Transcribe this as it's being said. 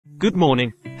Good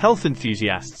morning, health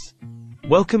enthusiasts.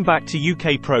 Welcome back to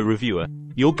UK Pro Reviewer,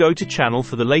 your go-to channel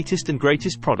for the latest and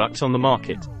greatest products on the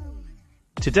market.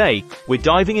 Today, we're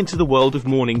diving into the world of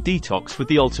morning detox with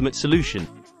the ultimate solution,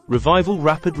 Revival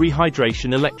Rapid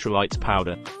Rehydration Electrolytes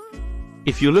Powder.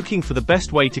 If you're looking for the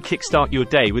best way to kickstart your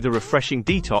day with a refreshing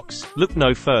detox, look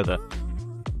no further.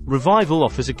 Revival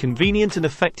offers a convenient and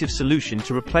effective solution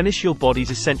to replenish your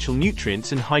body's essential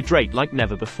nutrients and hydrate like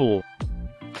never before.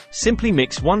 Simply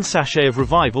mix 1 sachet of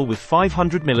Revival with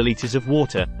 500 milliliters of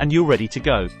water, and you're ready to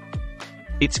go.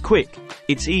 It's quick,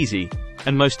 it's easy,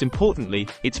 and most importantly,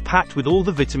 it's packed with all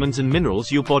the vitamins and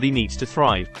minerals your body needs to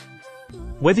thrive.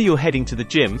 Whether you're heading to the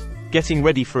gym, getting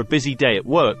ready for a busy day at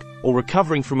work, or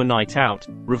recovering from a night out,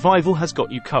 Revival has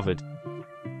got you covered.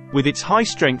 With its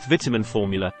high-strength vitamin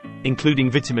formula, including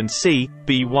vitamin C,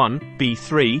 B1,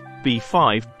 B3,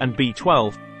 B5, and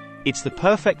B12, it's the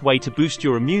perfect way to boost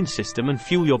your immune system and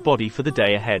fuel your body for the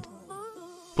day ahead.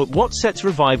 But what sets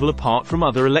Revival apart from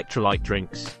other electrolyte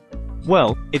drinks?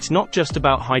 Well, it's not just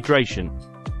about hydration.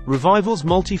 Revival's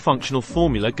multifunctional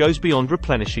formula goes beyond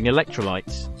replenishing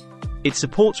electrolytes. It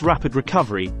supports rapid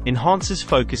recovery, enhances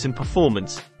focus and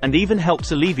performance, and even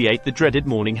helps alleviate the dreaded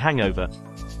morning hangover.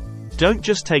 Don't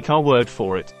just take our word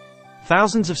for it.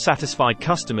 Thousands of satisfied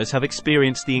customers have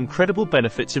experienced the incredible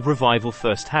benefits of Revival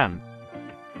firsthand.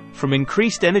 From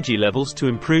increased energy levels to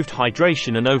improved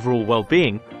hydration and overall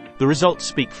well-being, the results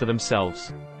speak for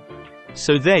themselves.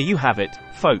 So there you have it,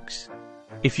 folks.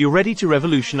 If you're ready to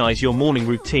revolutionize your morning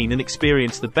routine and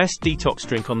experience the best detox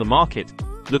drink on the market,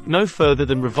 look no further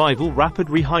than Revival Rapid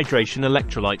Rehydration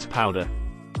Electrolytes Powder.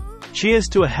 Cheers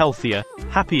to a healthier,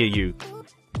 happier you.